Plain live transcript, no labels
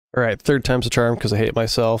All right, third time's a charm because I hate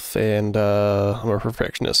myself and I'm a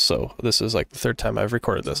perfectionist. So this is like the third time I've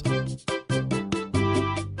recorded this.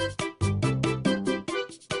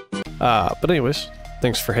 But anyways,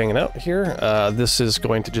 thanks for hanging out here. This is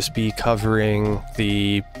going to just be covering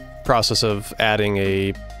the process of adding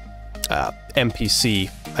a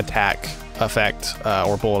NPC attack effect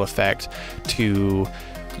or bullet effect to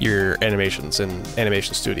your animations in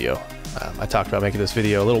NPC. I talked about making this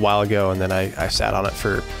video a little while ago, and then I sat on it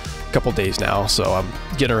for a couple days now, so I'm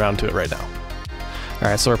getting around to it right now.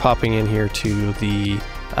 Alright, so we're popping in here to the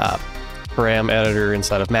param editor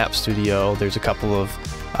inside of MapStudio. There's a couple of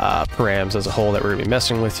params as a whole that we're going to be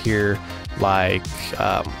messing with here, like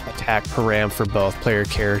attack param for both player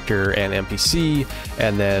character and NPC,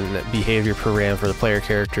 and then behavior param for the player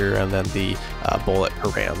character, and then the bullet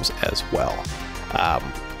params as well.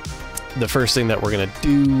 The first thing that we're going to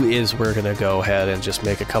do is we're going to go ahead and just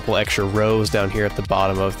make a couple extra rows down here at the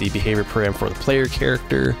bottom of the behavior param for the player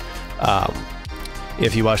character.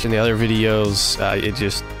 If you watched any other videos, it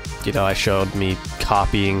just, I showed me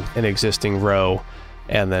copying an existing row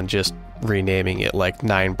and then just renaming it like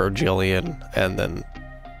 9 bajillion and then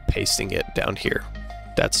pasting it down here.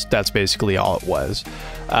 That's basically all it was.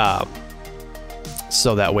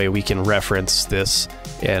 So that way we can reference this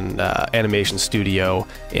in NPC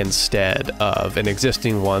instead of an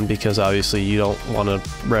existing one, because obviously you don't want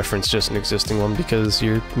to reference just an existing one because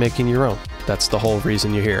you're making your own. That's the whole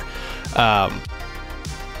reason you're here.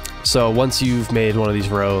 So once you've made one of these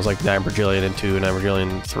rows, like 9 bajillion and 2, 9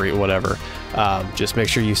 bajillion 3, whatever, just make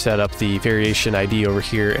sure you set up the variation ID over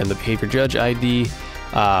here and the behavior judge ID.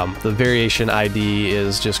 The variation ID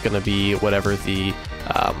is just going to be whatever the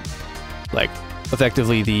like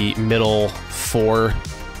effectively the middle 4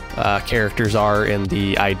 characters are in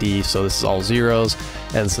the ID. So this is all zeros,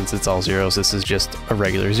 and since it's all zeros, this is just a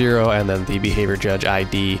regular 0, and then the behavior judge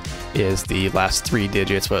ID is the last 3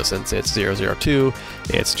 digits, but since it's 002,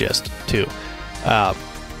 it's just 2.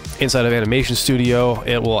 Inside of NPC,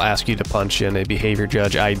 it will ask you to punch in a behavior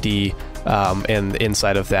judge ID, and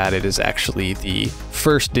inside of that it is actually the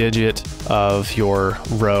first digit of your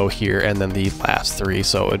row here and then the last 3,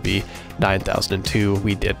 so it would be 9002.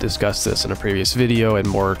 We did discuss this in a previous video in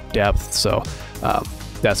more depth, so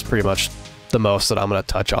that's pretty much the most that I'm going to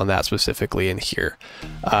touch on that specifically in here.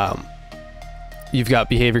 You've got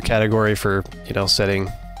behavior category for setting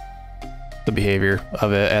the behavior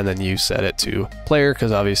of it, and then you set it to player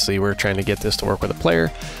because obviously we're trying to get this to work with a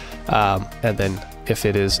player. And then if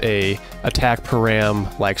it is a attack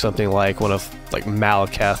param, like something like one of like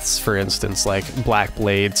Malekith's, for instance, like Black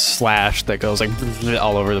Blade slash that goes like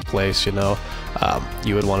all over the place, you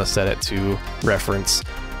would want to set it to reference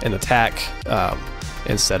an attack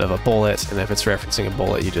instead of a bullet. And if it's referencing a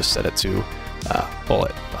bullet, you just set it to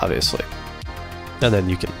bullet, obviously. And then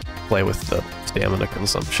you can play with the stamina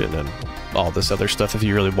consumption and all this other stuff if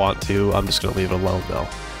you really want to. I'm just going to leave it alone though.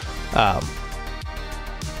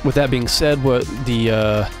 With that being said, what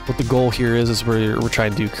the goal here is we're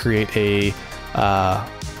trying to create a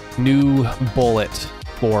new bullet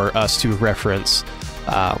for us to reference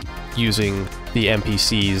using the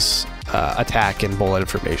NPC's attack and bullet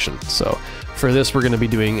information. So for this, we're going to be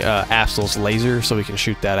doing Astel's laser, so we can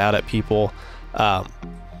shoot that out at people.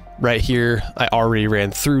 Right here, I already ran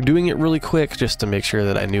through doing it really quick just to make sure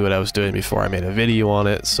that I knew what I was doing before I made a video on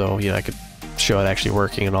it, so I could show it actually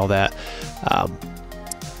working and all that.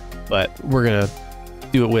 But we're gonna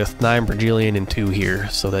do it with 9 bajillion and 2 here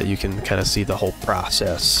so that you can kind of see the whole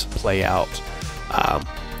process play out.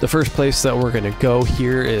 The first place that we're gonna go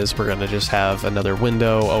here is we're gonna just have another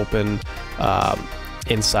window open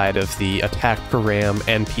inside of the attack param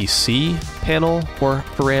NPC panel or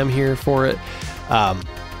param here for it.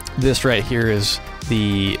 This right here is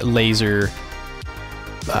the laser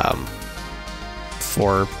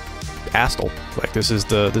for Astel. Like this is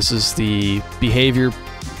the behavior,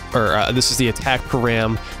 or this is the attack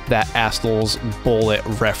param that Astel's bullet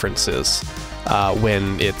references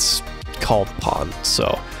when it's called upon.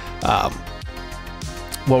 So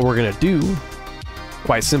what we're gonna do,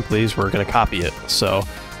 quite simply, is we're gonna copy it. So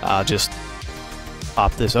just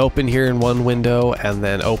pop this open here in one window and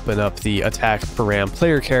then open up the attack param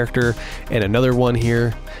player character and another one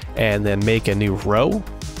here, and then make a new row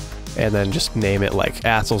and then just name it like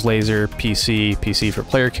Astel's laser PC for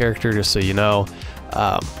player character, just so you know.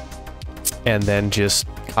 And then just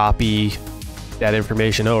copy that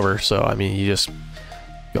information over. So I mean, you just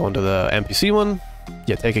go into the NPC one,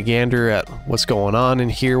 you take a gander at what's going on in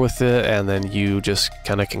here with it, and then you just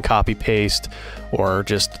kind of can copy paste or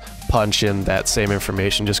just punch in that same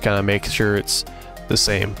information. Just kind of make sure it's the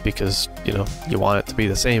same because, you know, you want it to be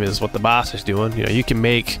the same as what the boss is doing. You know, you can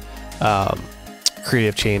make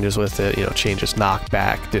creative changes with it, you know, change its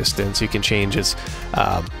knockback distance, you can change its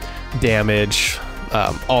damage,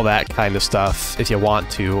 all that kind of stuff if you want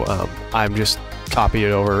to. I'm just copied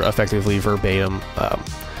it over effectively verbatim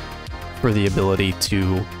for the ability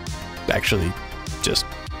to actually just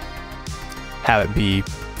have it be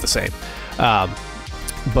the same.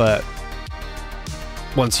 But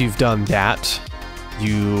once you've done that,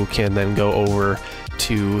 you can then go over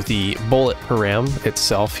to the bullet param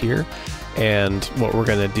itself here, and what we're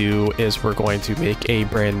going to do is we're going to make a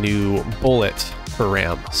brand new bullet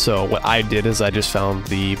param. So what I did is I just found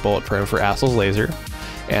the bullet param for Assel's laser,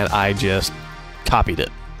 and I just copied it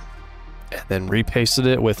and then repasted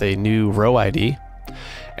it with a new row ID.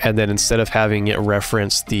 And then instead of having it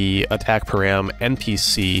reference the attack param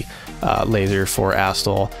NPC laser for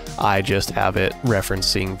Astel, I just have it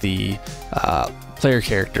referencing the player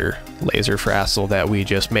character laser for Astel that we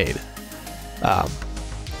just made.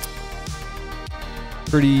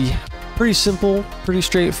 Pretty simple, pretty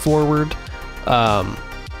straightforward.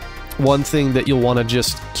 One thing that you'll want to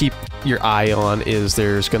just keep your eye on is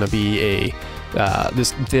there's going to be a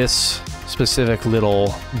this specific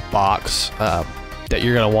little box that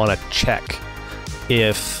you're going to want to check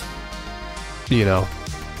if, you know,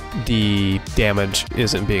 the damage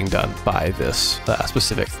isn't being done by this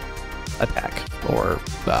specific attack or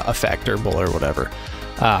effect or bull or whatever.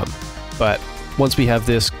 But once we have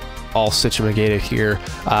this all situated here,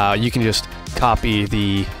 you can just copy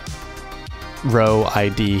the row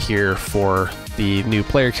ID here for the new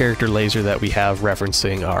player character laser that we have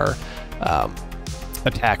referencing our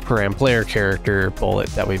attack param player character bullet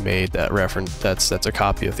that we made that reference. That's a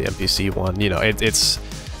copy of the NPC one. You know, it's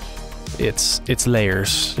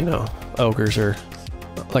layers. You know, ogres are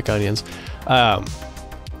like onions.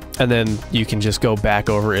 And then you can just go back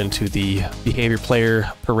over into the behavior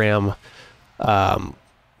player param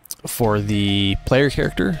for the player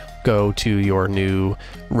character. Go to your new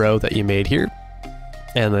row that you made here,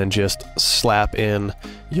 and then just slap in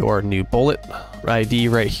your new bullet ID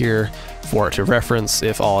right here for it to reference.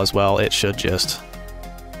 If all is well, it should just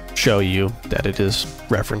show you that it is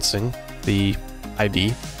referencing the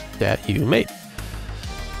ID that you made.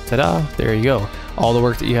 Ta-da, there you go. All the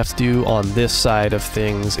work that you have to do on this side of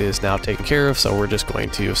things is now taken care of, so we're just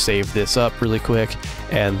going to save this up really quick,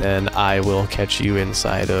 and then I will catch you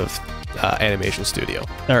inside of AnimStudio.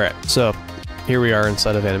 Alright, so here we are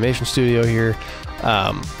inside of AnimStudio here.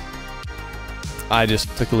 I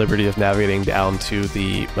just took the liberty of navigating down to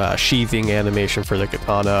the sheathing animation for the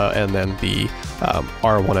katana, and then the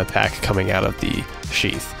R1 attack coming out of the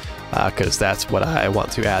sheath, because that's what I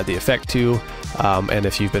want to add the effect to. And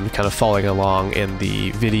if you've been kind of following along in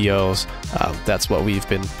the videos, that's what we've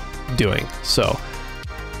been doing. So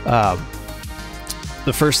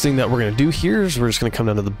the first thing that we're going to do here is we're just going to come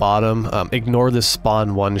down to the bottom. Ignore this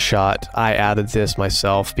spawn one shot. I added this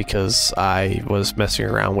myself because I was messing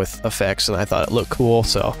around with effects and I thought it looked cool.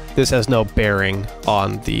 So this has no bearing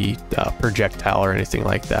on the projectile or anything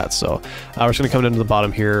like that. So we're just going to come down to the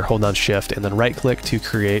bottom here, hold down shift, and then right click to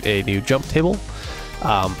create a new jump table.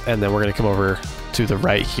 And then we're going to come over to the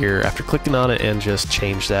right here after clicking on it and just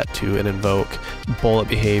change that to an invoke bullet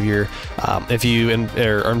behavior. If you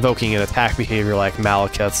are invoking an attack behavior like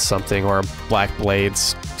Malekith something, or Black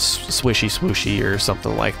Blades swishy swooshy or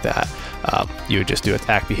something like that, you would just do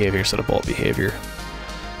attack behavior instead of bullet behavior.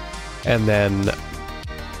 And then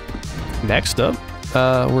next up,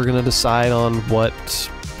 we're going to decide on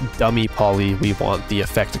what dummy poly we want the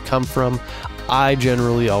effect to come from. I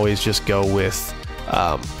generally always just go with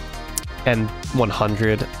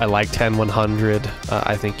 10-100. I like 10-100.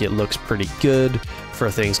 I think it looks pretty good for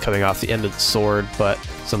things coming off the end of the sword, but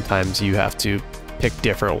sometimes you have to pick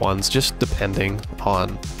different ones just depending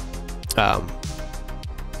on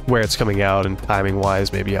where it's coming out, and timing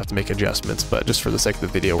wise maybe you have to make adjustments, but just for the sake of the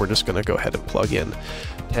video we're just going to go ahead and plug in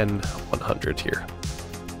 10-100 here.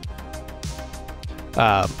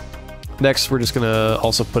 Next, we're just going to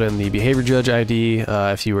also put in the behavior judge ID.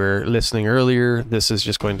 If you were listening earlier, this is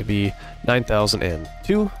just going to be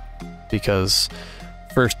 9002, because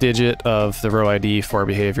first digit of the row ID for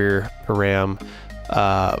behavior param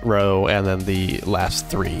row, and then the last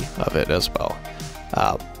three of it as well.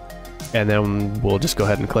 And then we'll just go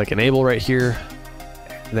ahead and click enable right here.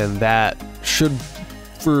 And then that should,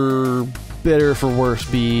 for better or for worse,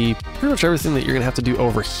 be pretty much everything that you're going to have to do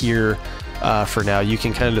over here. For now, you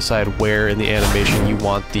can kind of decide where in the animation you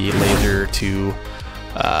want the laser to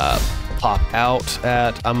pop out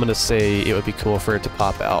at. I'm going to say it would be cool for it to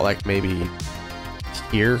pop out like maybe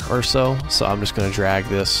here or so. So I'm just going to drag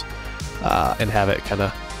this and have it kind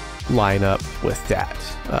of line up with that.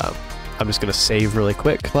 I'm just going to save really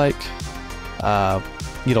quick, like,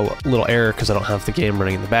 you know, a little error because I don't have the game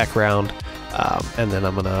running in the background, and then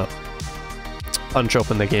I'm going to punch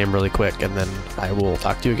open the game really quick, and then I will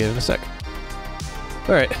talk to you again in a sec.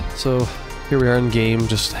 Alright, so here we are in game,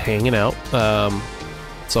 just hanging out.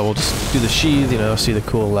 So we'll just do the sheath, you know, see the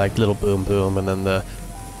cool, like, little boom boom, and then the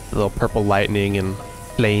little purple lightning and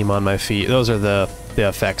flame on my feet. Those are the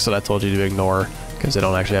effects that I told you to ignore, because they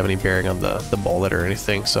don't actually have any bearing on the bullet or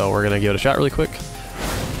anything. So we're going to give it a shot really quick.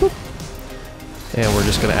 Boop. And we're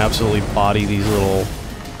just going to absolutely body these little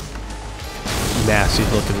nasty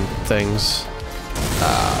looking things.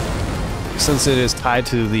 Since it is tied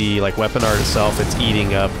to the like weapon art itself, it's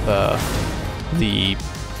eating up the,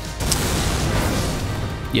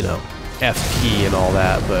 you know, FP and all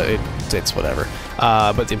that, but it's whatever.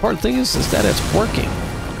 But the important thing is that it's working.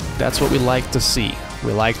 That's what we like to see.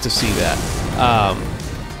 We like to see that.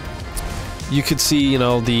 You could see, you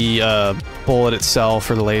know, the bullet itself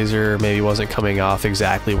or the laser maybe wasn't coming off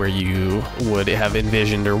exactly where you would have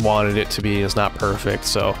envisioned or wanted it to be. It's not perfect.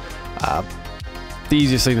 So the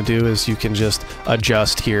easiest thing to do is you can just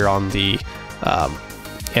adjust here on the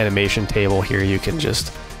animation table here. You can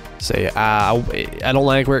just say, I don't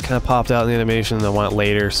like where it kind of popped out in the animation, I want it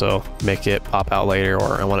later, so make it pop out later,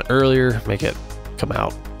 or I want it earlier, make it come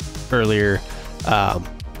out earlier.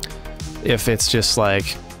 If it's just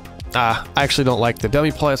like, I actually don't like the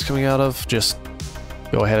dummy poly it's coming out of, just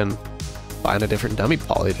go ahead and find a different dummy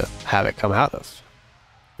poly to have it come out of.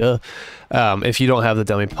 Duh. If you don't have the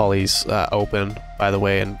dummy polys open, by the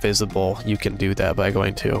way, and visible, you can do that by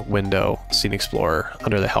going to Window, Scene Explorer,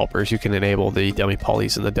 under the helpers. You can enable the dummy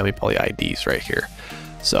polys and the dummy poly IDs right here.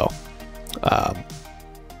 So,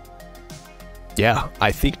 yeah,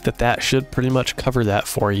 I think that should pretty much cover that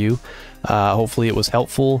for you. Hopefully it was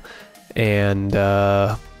helpful, and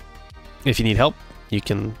if you need help, you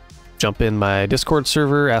can jump in my Discord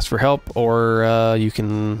server, ask for help, or you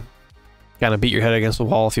can kind of beat your head against the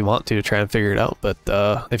wall if you want to try and figure it out. But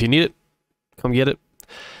if you need it, come get it.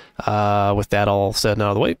 With that all said and out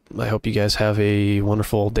of the way, I hope you guys have a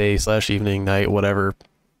wonderful day / evening, night, whatever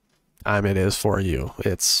time it is for you.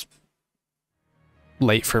 It's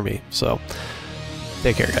late for me, so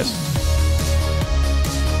take care, guys.